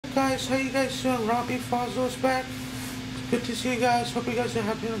guys? How you guys doing? Robbie Fazzo's back. Good to see you guys. Hope you guys are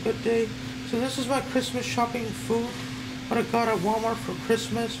having a good day. So this is my Christmas shopping food. What I got at Walmart for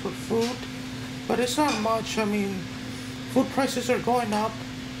Christmas for food. But it's not much. I mean, food prices are going up.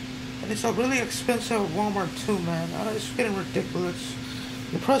 And it's really expensive at Walmart too, man. It's getting ridiculous.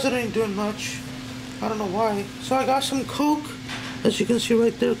 The president ain't doing much. I don't know why. So I got some Coke. As you can see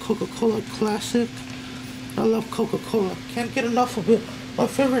right there, Coca-Cola Classic. I love Coca-Cola. Can't get enough of it. My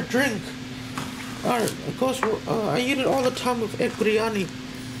favorite drink. Alright, it goes. I eat it all the time with egg biryani.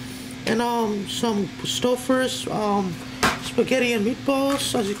 And some Stouffer's spaghetti and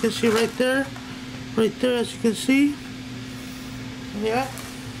meatballs, as you can see right there. Right there, as you can see. Yeah.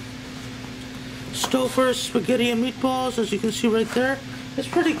 Stouffer's spaghetti and meatballs, as you can see right there. It's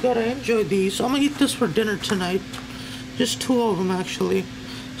pretty good. I enjoy these. I'm gonna eat this for dinner tonight. Just two of them actually.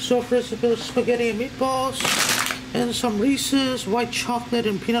 Stouffer's spaghetti and meatballs, and some Reese's white chocolate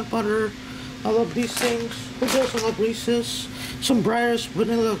and peanut butter. I love these things. Who doesn't love Reese's? Some Breyers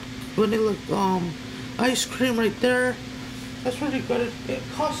vanilla ice cream right there. That's pretty good. It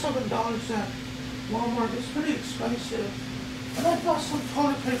costs $7 at Walmart. It's pretty expensive. And I got some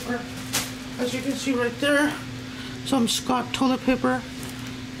toilet paper. As you can see right there, some Scott toilet paper.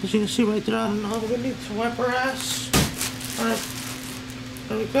 As you can see right there, I don't know, we need to wipe our ass. Alright,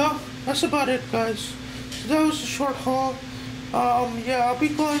 there we go. That's about it, guys. So that was a short haul. Yeah, I'll be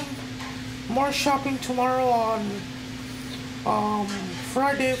going more shopping tomorrow on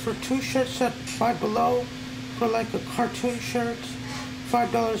Friday for 2 shirts at Five Below for like a cartoon shirt,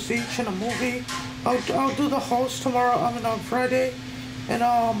 $5 each, and a movie. I'll do the hauls tomorrow. On Friday, and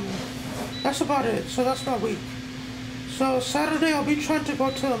that's about it. So that's my week. So Saturday I'll be trying to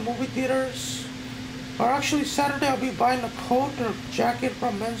go to the movie theaters. Or actually Saturday I'll be buying a coat or jacket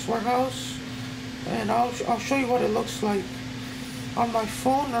from Men's Warehouse. And I'll show you what it looks like on my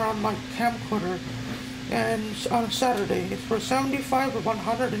phone or on my camcorder. And on Saturday it's for $75 or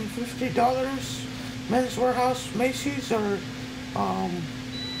 $150. Men's Warehouse, Macy's, or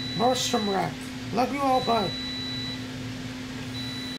Nordstrom Rack. Love you all, bye.